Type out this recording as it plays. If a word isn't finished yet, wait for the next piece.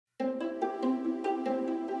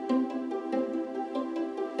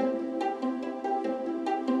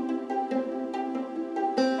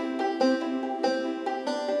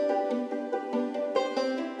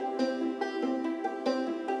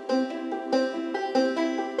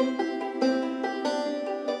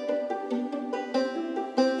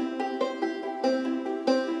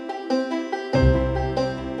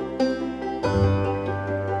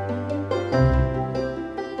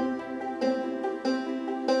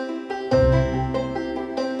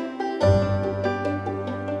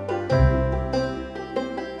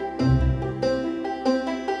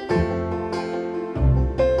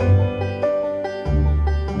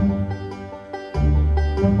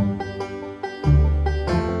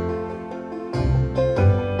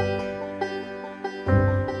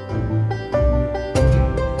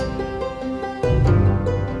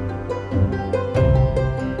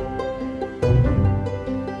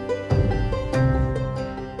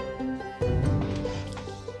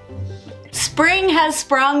Spring has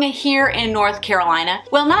sprung here in North Carolina.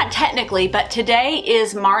 Well, not technically, but today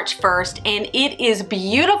is March 1st and it is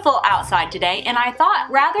beautiful outside today, and I thought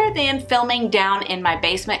rather than filming down in my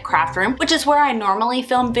basement craft room, which is where I normally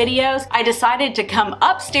film videos, I decided to come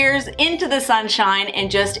upstairs into the sunshine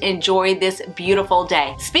and just enjoy this beautiful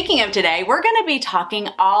day. Speaking of today, we're going to be talking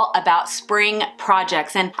all about spring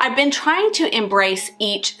projects, and I've been trying to embrace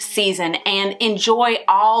each season and enjoy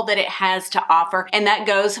all that it has to offer, and that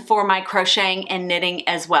goes for my crocheting and knitting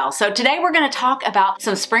as well. So today we're going to talk about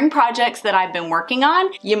some spring projects that I've been working on.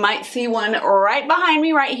 You might see one right behind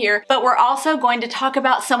me right here, but we're also going to talk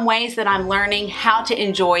about some ways that I'm learning how to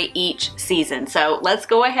enjoy each season. So let's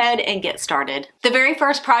go ahead and get started. The very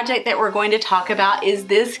first project that we're going to talk about is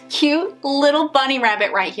this cute little bunny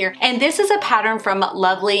rabbit right here, and this is a pattern from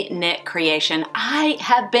Lovely Knit Creation. I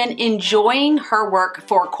have been enjoying her work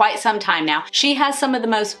for quite some time now. She has some of the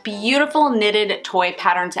most beautiful knitted toy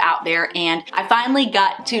patterns out there, and I finally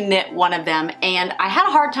got to knit one of them, and I had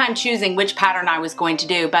a hard time choosing which pattern I was going to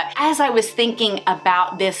do, but as I was thinking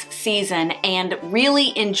about this season and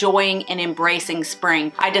really enjoying and embracing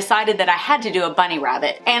spring, I decided that I had to do a bunny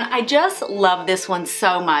rabbit, and I just love this one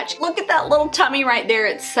so much. Look at that little tummy right there.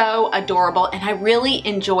 It's so adorable, and I really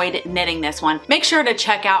enjoyed knitting this one. Make sure to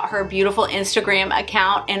check out her beautiful Instagram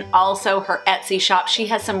account and also her Etsy shop. She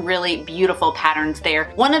has some really beautiful patterns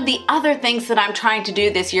there. One of the other things that I'm trying to do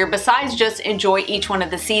this year, besides just enjoy each one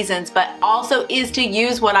of the seasons, but also is to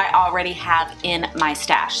use what I already have in my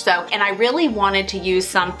stash. And I really wanted to use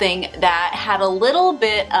something that had a little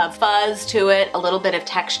bit of fuzz to it, a little bit of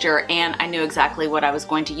texture, and I knew exactly what I was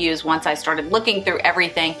going to use once I started looking through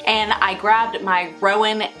everything. And I grabbed my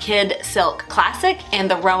Rowan Kid Silk Classic and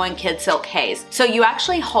the Rowan Kid Silk Haze. So you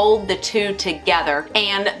actually hold the two together,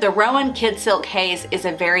 and the Rowan Kid Silk Haze is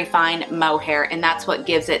a very fine mohair, and that's what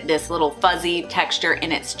gives it this little fuzzy texture,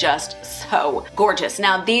 and it's just so gorgeous.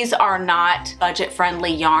 Now, these are not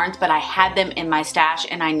budget-friendly yarns, but I had them in my stash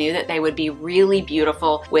and I knew that they would be really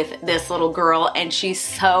beautiful with this little girl, and she's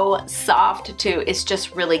so soft too. It's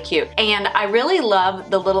just really cute. And I really love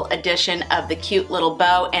the little addition of the cute little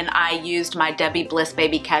bow, and I used my Debbie Bliss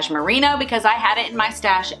Baby Cashmerino because I had it in my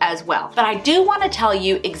stash as well. But I do want to tell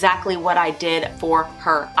you exactly what I did for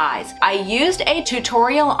her eyes. I used a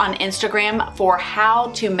tutorial on Instagram for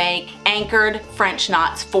how to make anchored French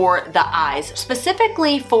knots for the eyes,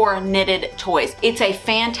 specifically for knitted toys. It's a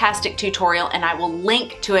fantastic tutorial, and I will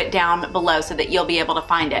link to it down below so that you'll be able to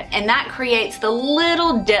find it. And that creates the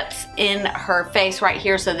little dips in her face right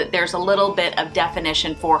here so that there's a little bit of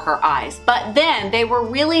definition for her eyes. But then they were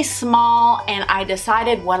really small, and I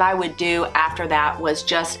decided what I would do after that was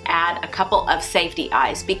just add a couple of safety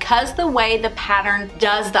eyes, because the way the pattern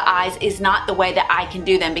does the eyes is not the way that I can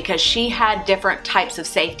do them, because she had different types of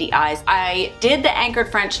safety eyes. I did the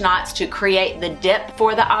anchored French knots to create the dip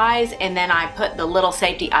for the eyes, and then I put the little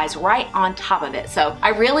safety eyes right on top of it. So I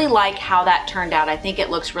really like how that turned out. I think it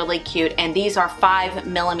looks really cute, and these are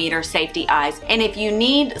 5mm safety eyes. And if you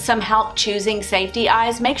need some help choosing safety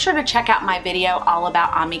eyes, make sure to check out my video all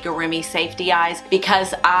about Amigurumi safety eyes,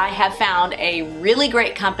 because I have found a really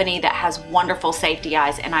great company that has wonderful safety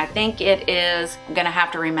eyes, and I think it is, I'm gonna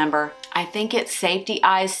have to remember, I think it's Safety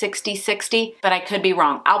Eyes 6060, but I could be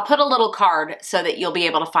wrong. I'll put a little card so that you'll be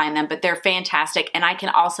able to find them, but they're fantastic, and I can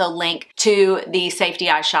also link to the Safety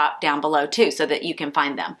Eye shop down below too so that you can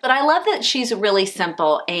find them. But I love that she's really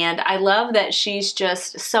simple, and I love that she's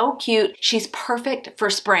just so cute. She's perfect for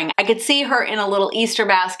spring. I could see her in a little Easter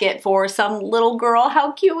basket for some little girl.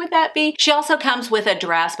 How cute would that be? She also comes with a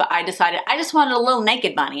dress, but I decided I just wanted a little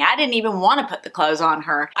naked bunny. I didn't even want to put the clothes on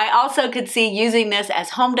her. I also could see using this as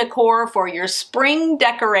home decor for your spring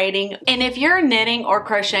decorating. And if you're knitting or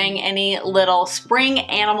crocheting any little spring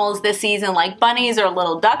animals this season, like bunnies or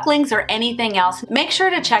little ducklings or anything else, make sure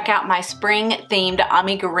to check out my spring themed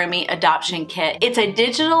Amigurumi adoption kit. It's a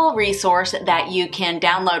digital resource that you can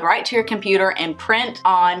download right to your computer and print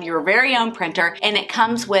on your very own printer, and it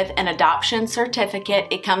comes with an adoption certificate,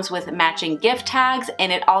 it comes with matching gift tags,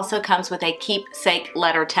 and it also comes with a keepsake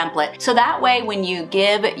letter template. So that way when you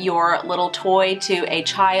give your little toy to a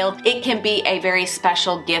child, it can be a very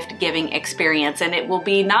special gift giving experience, and it will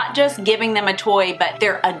be not just giving them a toy, but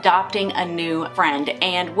they're adopting a new friend.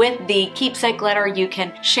 And with the keepsake letter, you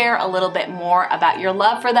can share a little bit more about your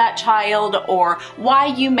love for that child, or why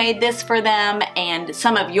you made this for them, and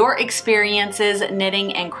some of your experiences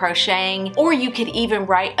knitting and crocheting, or you could even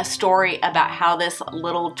write a story about how this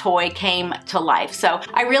little toy came to life. So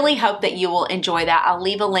I really hope that you will enjoy that. I'll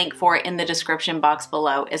leave a link for it in the description box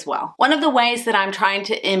below as well. One of the ways that I'm trying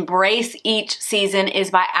to embrace embrace each season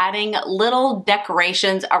is by adding little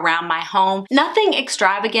decorations around my home. Nothing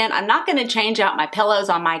extravagant. I'm not going to change out my pillows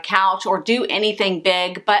on my couch or do anything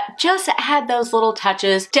big, but just add those little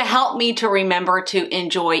touches to help me to remember to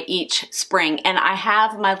enjoy each spring. And I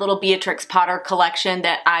have my little Beatrix Potter collection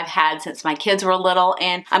that I've had since my kids were little,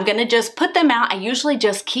 and I'm going to just put them out. I usually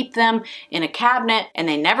just keep them in a cabinet and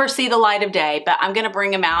they never see the light of day, but I'm going to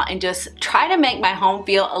bring them out and just try to make my home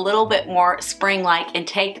feel a little bit more spring-like and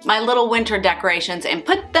take my little winter decorations and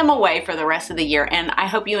put them away for the rest of the year. And I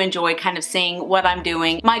hope you enjoy kind of seeing what I'm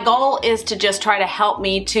doing. My goal is to just try to help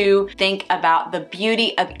me to think about the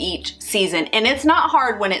beauty of each season. And it's not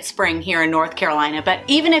hard when it's spring here in North Carolina, but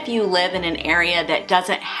even if you live in an area that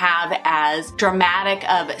doesn't have as dramatic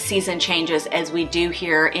of season changes as we do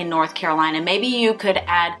here in North Carolina, maybe you could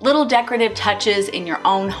add little decorative touches in your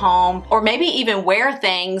own home, or maybe even wear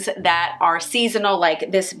things that are seasonal,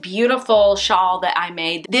 like this beautiful shawl that I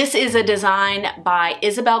made. This is a design by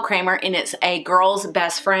Isabel Kramer and it's a girl's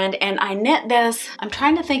best friend, and I knit this, I'm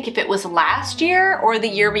trying to think if it was last year or the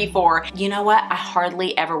year before. You know what? I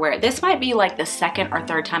hardly ever wear it. This might be like the second or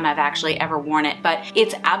third time I've actually ever worn it, but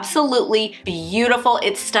it's absolutely beautiful.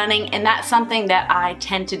 It's stunning, and that's something that I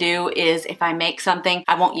tend to do is if I make something,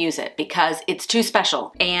 I won't use it because it's too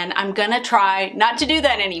special, and I'm gonna try not to do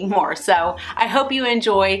that anymore. So I hope you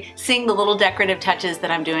enjoy seeing the little decorative touches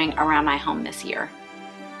that I'm doing around my home this year.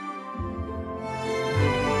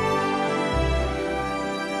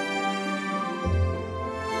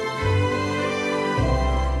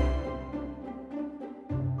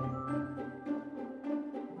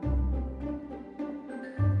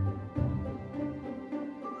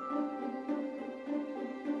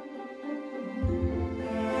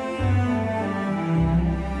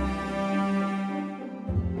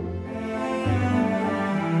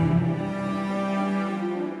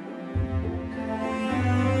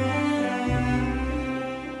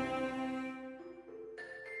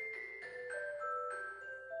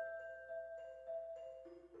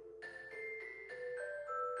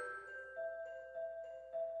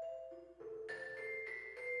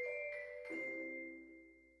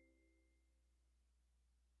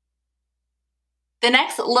 The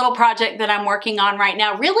next little project that I'm working on right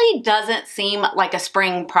now really doesn't seem like a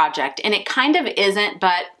spring project, and it kind of isn't,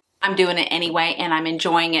 but I'm doing it anyway and I'm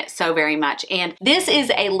enjoying it so very much. And this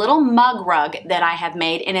is a little mug rug that I have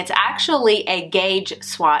made, and it's actually a gauge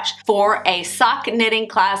swatch for a sock knitting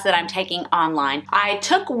class that I'm taking online. I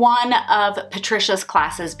took one of Patricia's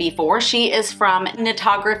classes before. She is from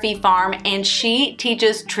Knittography Farm and she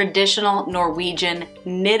teaches traditional Norwegian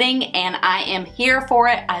knitting, and I am here for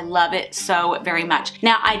it. I love it so very much.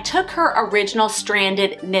 Now, I took her original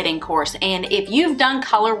stranded knitting course, and if you've done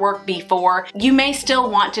color work before, you may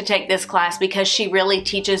still want to take this class because she really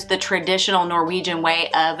teaches the traditional Norwegian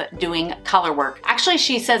way of doing color work. Actually,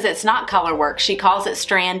 she says it's not color work. She calls it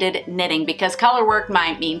stranded knitting because color work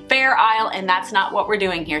might mean Fair Isle, and that's not what we're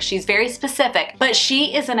doing here. She's very specific, but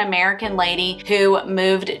she is an American lady who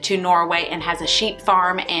moved to Norway and has a sheep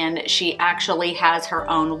farm, and she actually has her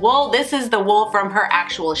own wool. This is the wool from her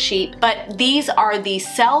actual sheep, but these are the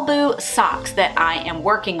Selbu socks that I am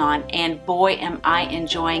working on, and boy am I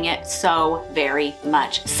enjoying it so very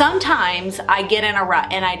much. Sometimes I get in a rut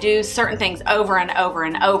and I do certain things over and over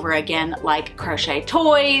and over again, like crochet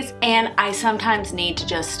toys, and I sometimes need to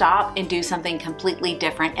just stop and do something completely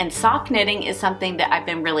different, and sock knitting is something that I've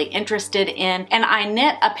been really interested in. And I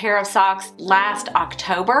knit a pair of socks last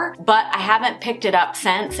October, but I haven't picked it up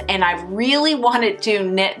since, and I've really wanted to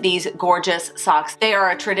knit these gorgeous socks. They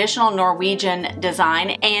are a traditional Norwegian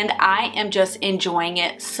design, and I am just enjoying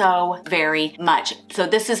it so very much. So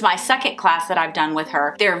this is my second class that I've done with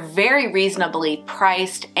her. They're very reasonably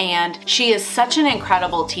priced, and she is such an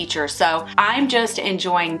incredible teacher. So I'm just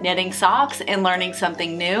enjoying knitting socks and learning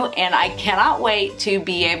something new, and I cannot wait to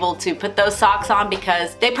be able to put those socks on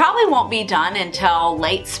because they probably won't be done until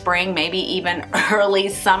late spring, maybe even early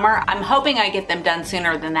summer. I'm hoping I get them done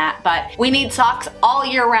sooner than that, but we need socks all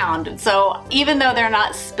year round. So even though they're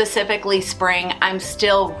not specifically spring, I'm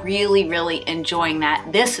still really enjoying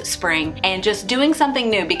that this spring and just doing something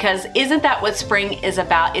new, because isn't that what spring is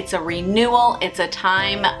about? It's a renewal. It's a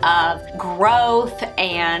time of growth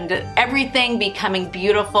and everything becoming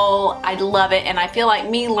beautiful. I love it, and I feel like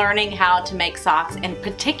me learning how to make socks, and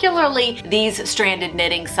particularly these stranded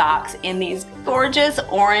knitting socks in these gorgeous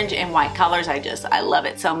orange and white colors, I love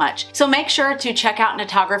it so much. So make sure to check out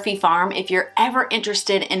Knittography Farm if you're ever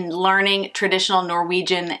interested in learning traditional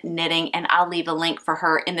Norwegian knitting, and I'll leave a link for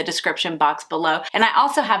her in the description box below. And I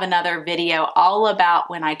also have another video all about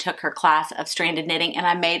when I took her class of stranded knitting, and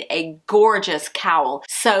I made a gorgeous cowl.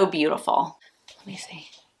 So beautiful. Let me see.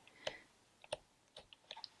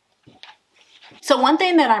 So one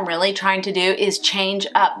thing that I'm really trying to do is change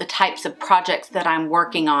up the types of projects that I'm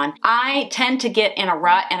working on. I tend to get in a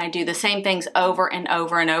rut and I do the same things over and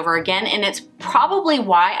over and over again, and it's probably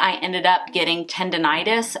why I ended up getting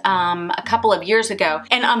tendonitis a couple of years ago.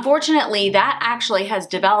 And unfortunately, that actually has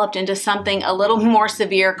developed into something a little more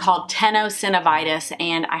severe called tenosynovitis,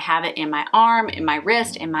 and I have it in my arm, in my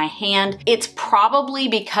wrist, in my hand. It's probably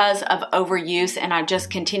because of overuse, and I've just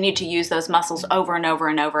continued to use those muscles over and over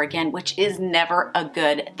and over again, which is never a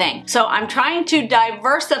good thing. So I'm trying to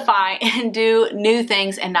diversify and do new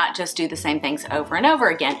things and not just do the same things over and over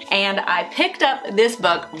again. And I picked up this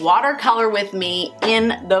book, Watercolor with Me in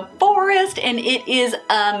the Forest, and it is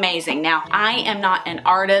amazing. Now, I am not an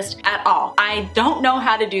artist at all. I don't know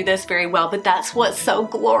how to do this very well, but that's what's so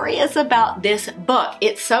glorious about this book.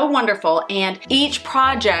 It's so wonderful, and each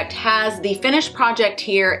project has the finished project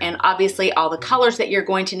here and obviously all the colors that you're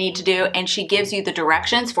going to need to do, and she gives you the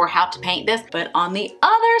directions for how to paint this. But on the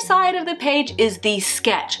other side of the page is the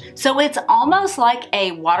sketch. So it's almost like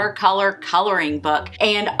a watercolor coloring book,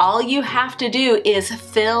 and all you have to do is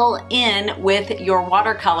fill in with your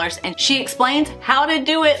watercolors, and she explains how to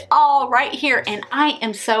do it all right here. And I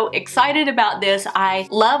am so excited about this. I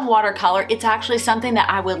love watercolor. It's actually something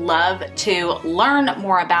that I would love to learn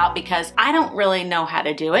more about because I don't really know how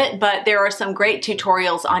to do it, but there are some great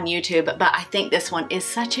tutorials on YouTube. But I think this one is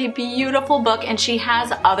such a beautiful book, and she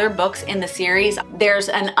has other books in the series. There's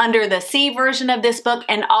an under the sea version of this book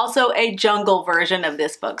and also a jungle version of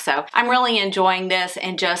this book. So I'm really enjoying this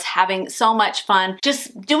and just having so much fun,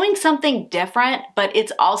 just doing something different, but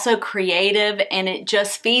it's also creative, and it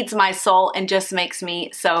just feeds my soul and just makes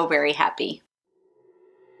me so very happy.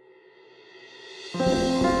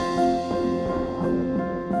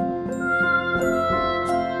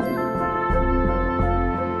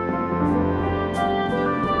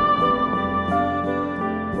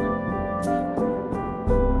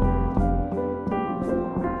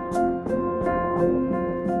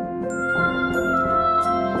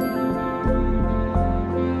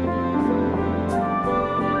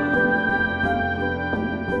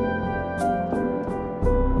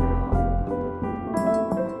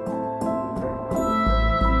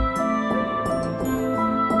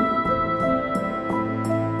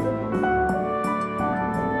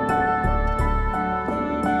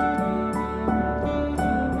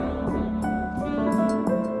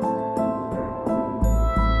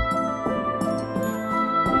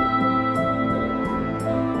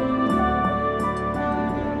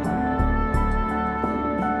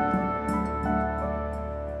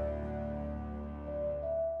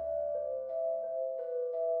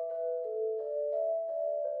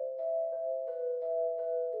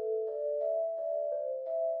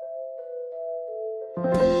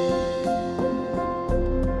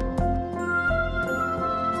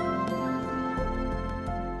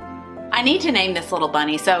 I need to name this little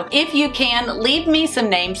bunny, so if you can, leave me some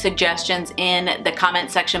name suggestions in the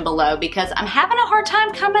comment section below because I'm having a hard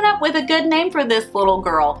time coming up with a good name for this little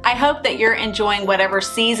girl. I hope that you're enjoying whatever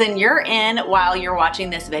season you're in while you're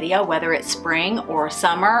watching this video, whether it's spring or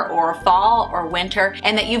summer or fall or winter,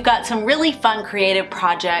 and that you've got some really fun creative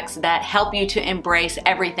projects that help you to embrace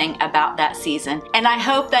everything about that season. And I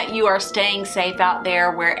hope that you are staying safe out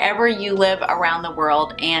there wherever you live around the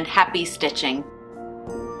world, and happy stitching.